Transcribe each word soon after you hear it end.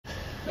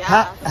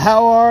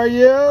How are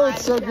you?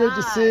 It's so good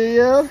to see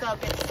you. So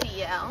good to see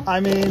you. I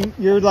mean,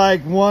 you're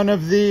like one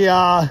of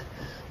the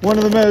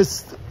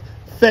most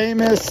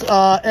famous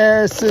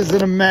heiresses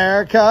in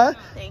America.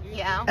 Thank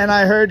you. And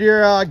I heard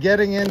you're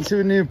getting into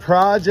a new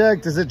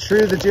project. Is it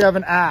true that you have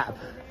an app?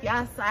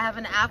 Yes, I have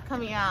an app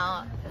coming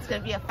out. It's going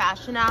to be a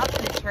fashion app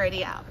and a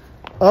charity app.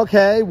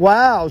 Okay,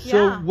 wow.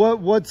 So Yeah.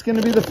 what's going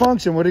to be the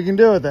function? What are you going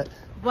to do with it?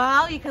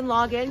 Well, you can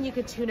log in, you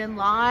can tune in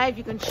live,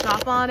 you can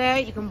shop on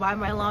it, you can buy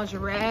my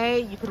lingerie,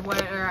 you can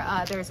wear,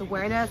 there's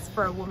awareness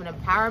for women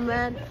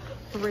empowerment,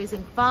 for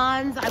raising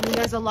funds. I mean,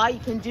 there's a lot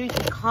you can do. You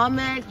can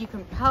comment, you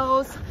can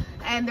post,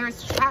 and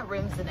there's chat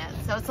rooms in it.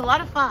 So it's a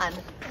lot of fun.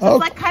 So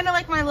it's like kind of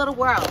like my little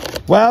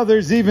world. Wow,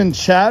 there's even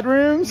chat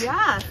rooms?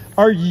 Yeah.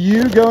 Are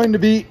you going to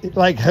be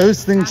like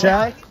hosting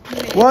chat?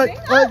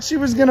 What? She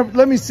was gonna,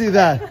 let me see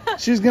that.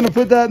 She's gonna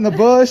put that in the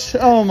bush?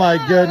 Oh my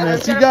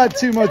goodness, you got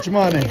too much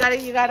money.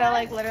 You gotta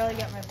like literally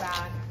get my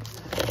bag.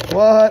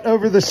 What,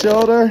 over the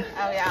shoulder?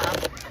 Oh yeah,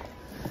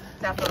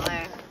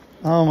 definitely.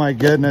 Oh my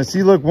goodness,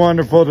 you look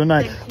wonderful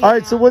tonight. Thank All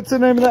right, you. so what's the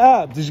name of the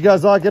app? Did you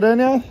guys lock it in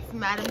yet? It's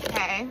Madam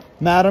K.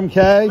 Madam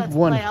K? Let's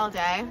play all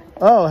day.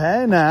 Oh,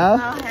 hey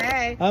now. Oh,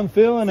 hey. I'm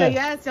feeling So it.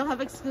 yes, you'll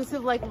have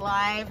exclusive like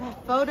live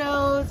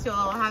photos. You'll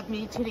have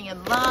me tuning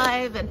in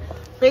live, and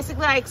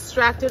basically I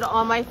extracted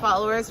all my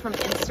followers from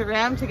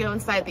Instagram to go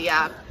inside the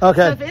app.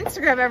 Okay. So if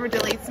Instagram ever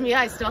deletes me,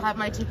 I still have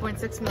my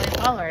 2.6 million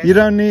followers. You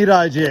don't need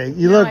IG.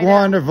 You look I know.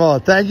 wonderful.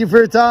 Thank you for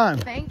your time.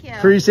 Thank you.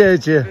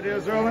 Appreciate you.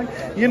 Videos rolling.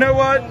 You know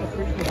what?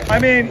 I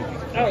mean,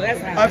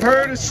 I've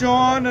heard of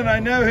Sean and I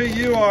know who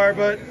you are,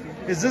 but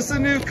is this a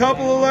new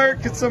couple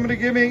alert? Could somebody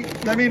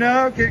let me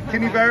know?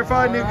 Can you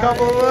verify new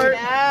couple alert?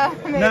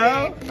 No.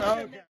 No? Okay.